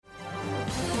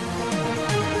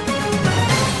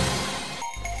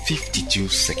52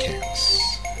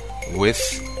 seconds with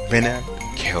Bernard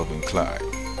Kelvin Clyde.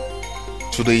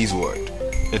 Today's word: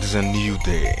 it is a new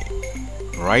day.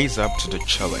 Rise up to the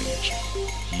challenge.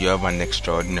 You have an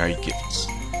extraordinary gift,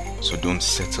 so don't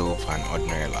settle for an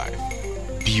ordinary life.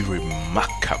 Be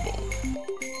remarkable.